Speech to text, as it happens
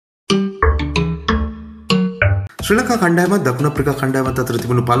ශ්‍රී ලංකා කණ්ඩායමත් දකුණු අප්‍රිකා කණ්ඩායමත් අතර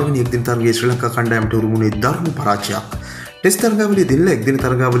තිබුණු පළවෙනි එක්දින තරගයේ ශ්‍රී ලංකා කණ්ඩායමට උරුමුනේ දරුණු පරාජයක්. ටෙස්ට් තරගාවලියේ දිනලා එක්දින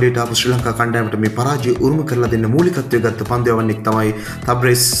තරගාවලියට ආපු ශ්‍රී ලංකා කණ්ඩායමට මේ පරාජය උරුම කරලා දෙන්න මූලිකත්වය ගත්ත පන්දුවවන්නෙක් තමයි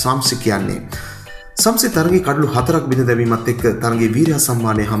තබ්රේස් සම්සි කියන්නේ. සම්සි තරගයේ කඩලු 4ක් බිඳ දැමීමත් එක්ක තරගයේ වීරයා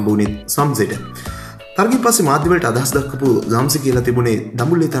සම්මානය හම්බ වුණේ සම්සිට. තරගයෙන් පස්සේ මාධ්‍ය වලට අදහස් දක්වපු සම්සි කියලා තිබුණේ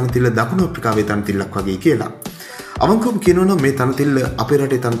දඹුල්ලේ තනතිල්ල දකුණු අප්‍රිකාවේ තනතිල්ලක් වගේ කියලා. අවංකවම කියනවා නම් මේ තනතිල්ල අපේ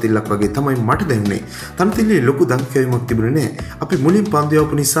රටේ තනතිල්ලක් වගේ තමයි මට දැනුනේ. තනතිල්ලේ ලොකු දඟ කැවීමක් තිබුණේ නැහැ. අපි මුලින් පන්දු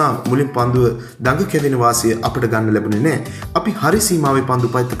යවපු නිසා මුලින් පන්දුව දඟ කැවෙන වාසිය අපිට ගන්න ලැබුණේ නැහැ. අපි හරි සීමාවේ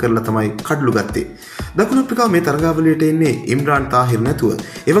පන්දු පයිත් කරලා තමයි කඩලු ගත්තේ. දකුණු අප්‍රිකාව මේ තරගාවලියට එන්නේ ඉම්රාන් තාහිර් නැතුව.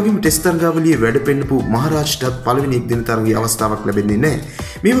 ඒ වගේම ටෙස්ට් තරගාවලියේ වැඩ පෙන්නපු මහරාජ්ටත් පළවෙනි එක්දින තරගයේ අවස්ථාවක් ලැබෙන්නේ නැහැ.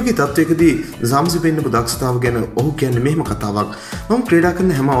 මේ වගේ තත්වයකදී සම්සි පෙන්නපු දක්ෂතාව ගැන ඔහු කියන්නේ මෙහෙම කතාවක්. මම ක්‍රීඩා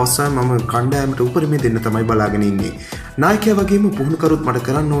කරන හැම අවස්ථාවෙම මම කණ්ඩායමට උපරිමය දෙන්න තමයි බලාගෙන ඉන්නේ. නායකයා වගේම පුහුණුකරුත් මට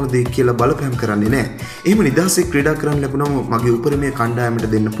කරන්න ඕන දේ කියලා බලපෑම් කරන්නේ නැහැ. එහෙම නිදහසේ ක්‍රීඩා කරන්න ලැබුණම මගේ උපරිමය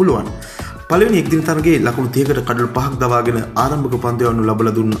කණ්ඩායමට දෙන්න පුළුවන්. පළවෙනි එක්දින තරගයේ ලකුණු 30කට කඩලු 5ක් දවාගෙන ආරම්භක පන්දු යවන්න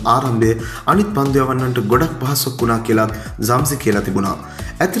ලැබලා දුන්න ආරම්භය අනිත් පන්දු යවන්නන්ට ගොඩක් පහසුවක් වුණා කියලා සම්සි කියලා තිබුණා.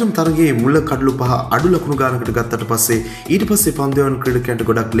 ඇත්තටම තරගයේ මුල කඩලු 5 අඩු ලකුණු ගානකට ගත්තට පස්සේ ඊට පස්සේ පන්දු යවන ක්‍රීඩකයන්ට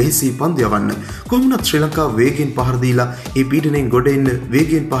ගොඩක් ලෙහෙසි පන්දු යවන්න. කොහොමුණත් ශ්‍රී ලංකාව වේගයෙන් පහර දීලා ඒ පීඩනයෙන් ගොඩ එන්න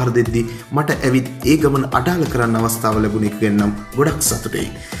වේගයෙන් පහර දෙද්දී මට ඇවිත් ඒ ගමන අඩාල කරන්න අවස්ථාව ලැබුණ එක ගැන නම් ගොඩක් සතුටුයි.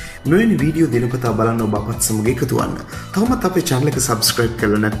 මෙවැනි වීඩියෝ දිනපතා බලන්න ඔබ අපත් සමග එකතු වන්න. තවමත් අපේ channel එක subscribe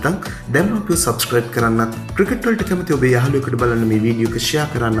කරලා නැත්නම් දැන්ම අපිව subscribe කරන්නත් ක්‍රිකට් වලට කැමති ඔබේ යාළුවෙකුට බලන්න මේ වීඩියෝ එක share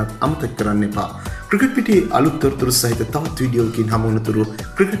කරන්නත් අමතක කරන්න එපා. ක්‍රිකට් පිටියේ අලුත් තොරතුරු සහිත තවත් වීඩියෝකින් හමු වනතුරු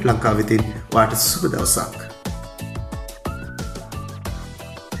ක්‍රිකට් ලංකාවෙතින් ඔයාට සුබ දවසක්.